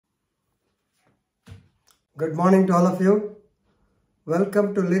Good morning to all of you.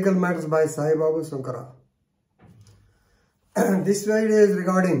 Welcome to Legal Matters by Sai Babu Sunkara. This video is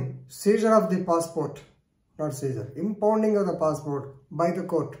regarding seizure of the passport, not seizure, impounding of the passport by the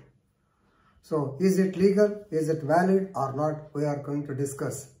court. So, is it legal, is it valid or not? We are going to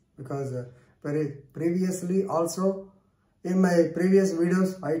discuss, because very previously also in my previous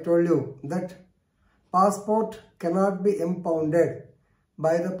videos I told you that passport cannot be impounded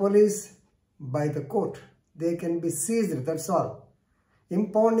by the police, by the court. They can be seized, that's all.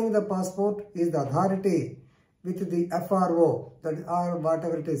 Impounding the passport is the authority with the FRO, that or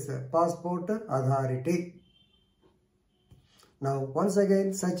whatever it is, passport authority. Now, once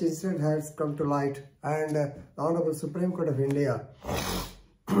again, such incident has come to light, and the Honorable Supreme Court of India.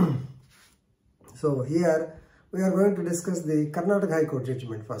 So here we are going to discuss the Karnataka High Court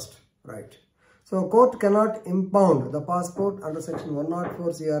judgment first, right? So court cannot impound the passport under section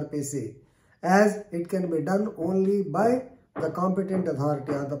 104 Crpc, as it can be done only by the competent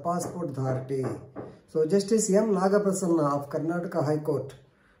authority or the passport authority. So Justice M. Nagaprasanna of Karnataka High Court,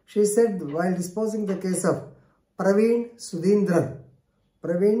 she said while disposing the case of Pravin Surendran,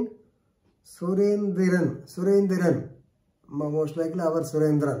 most likely our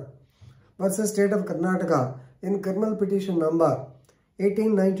Surendran, versus State of Karnataka in criminal petition number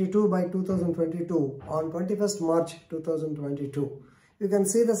 1892 by 2022 on 21st March 2022. You can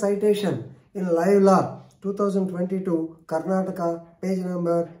see the citation in Live Law 2022 Karnataka page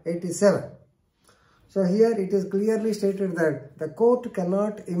number 87. So here it is clearly stated that the court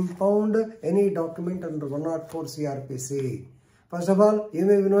cannot impound any document under 104 CRPC. First of all, you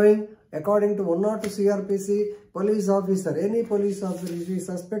may be knowing, according to 102 CRPC, police officer, any police officer, if he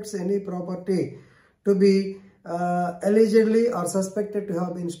suspects any property to be allegedly or suspected to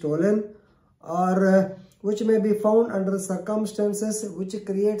have been stolen, or which may be found under circumstances which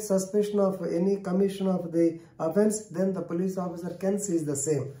create suspicion of any commission of the offence, then the police officer can seize the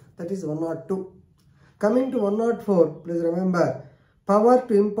same. That is 102. Coming to 104, please remember, power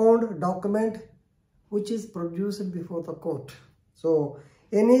to impound document which is produced before the court. So,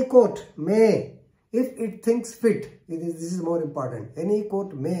 any court may, if it thinks fit, this is more important, any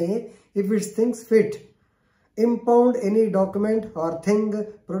court may, if it thinks fit, impound any document or thing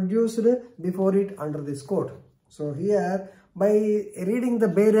produced before it under this court. So here, by reading the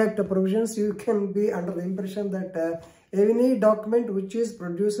Bail Act provisions, you can be under the impression that any document which is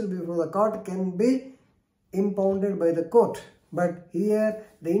produced before the court can be impounded by the court. But here,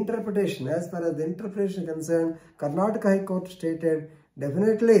 the interpretation, as far as the interpretation is concerned, Karnataka High Court stated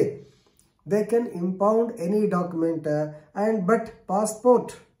definitely they can impound any document, but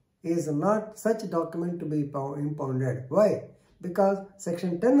passport is not such document to be impounded. Why? Because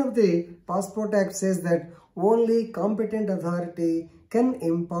section 10 of the Passport Act says that only competent authority can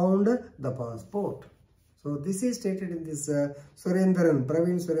impound the passport. So this is stated in this Pravin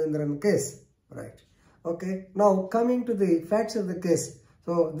Surendran case, right? Okay, now coming to the facts of the case.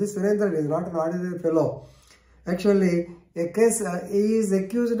 So this Surendran is not an ordinary fellow. Actually, a case, he is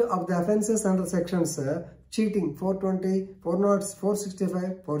accused of the offences under sections cheating, 420,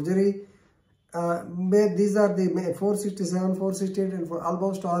 465, forgery. These are the 467, 468 and for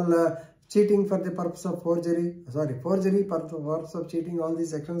almost all cheating for the purpose of forgery. Forgery for the purpose of cheating, all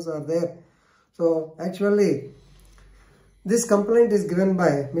these sections are there. So actually, this complaint is given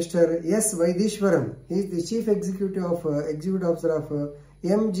by Mr. S. Vaidishwaran. He is the Chief Executive Officer of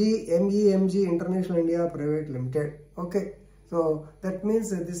MEMG International India Private Limited. Okay. So that means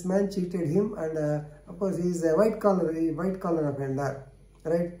this man cheated him, and of course he is a white collar offender,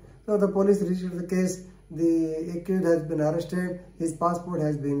 right? So the police reached the case, the accused has been arrested, his passport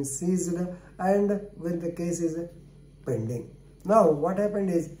has been seized, and when the case is pending. Now what happened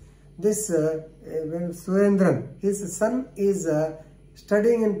is, this Surendran, his son is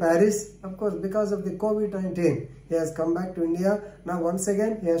studying in Paris. Of course, because of the COVID-19, he has come back to India. Now once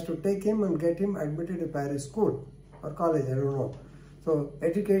again, he has to take him and get him admitted to Paris school or college, I don't know. So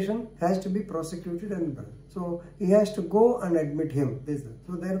education has to be prosecuted, and so he has to go and admit him.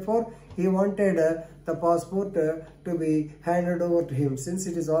 So therefore, he wanted the passport to be handed over to him, since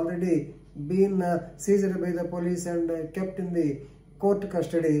it is already been seized by the police and kept in the court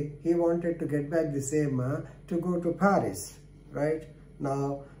custody. He wanted to get back the same to go to Paris, right?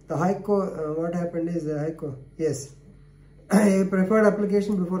 Now the High Court, what happened is the High Court, yes, a preferred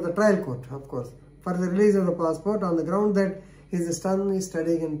application before the trial court, of course, for the release of the passport on the ground that his son is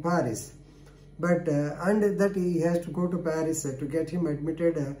studying in Paris, but and that he has to go to Paris to get him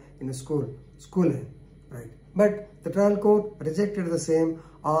admitted in a schooling, right? But the trial court rejected the same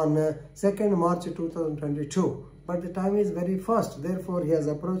on 2nd March 2022. But the time is very fast. Therefore, he has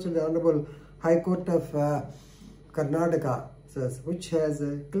approached the Honorable High Court of Karnataka says, which has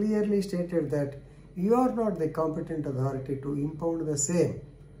clearly stated that you are not the competent authority to impound the same.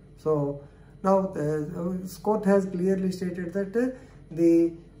 So now the court has clearly stated that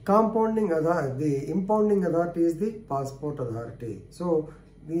the impounding authority is the passport authority. So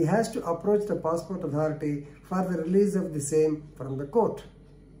he has to approach the passport authority for the release of the same from the court,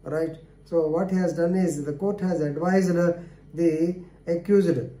 right? So what he has done is the court has advised the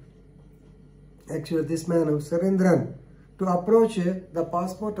accused, actually this man Surendran, to approach the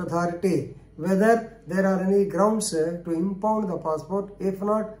passport authority whether there are any grounds to impound the passport, if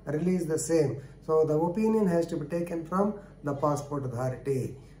not, release the same. So the opinion has to be taken from the passport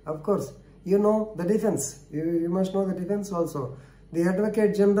authority. Of course, you know the defense. You must know the defense also. The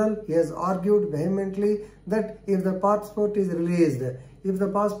Advocate General, he has argued vehemently that if the passport is released, if the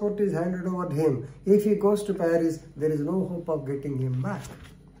passport is handed over to him, if he goes to Paris, there is no hope of getting him back.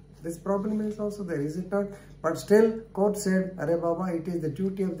 This problem is also there, is it not? But still, court said, Arey Baba, it is the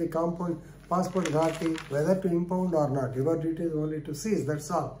duty of the passport authority whether to impound or not. Your duty is only to seize,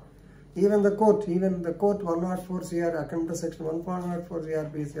 that's all. Even the court 104 CR, according to section 104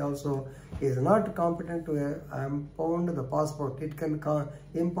 CRPC also, is not competent to impound the passport. It can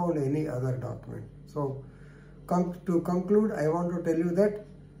impound any other document. So, to conclude, I want to tell you that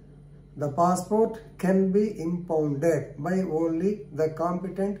the passport can be impounded by only the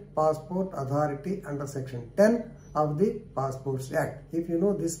competent passport authority under section 10 of the Passports Act. If you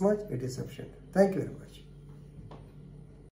know this much, it is sufficient. Thank you very much.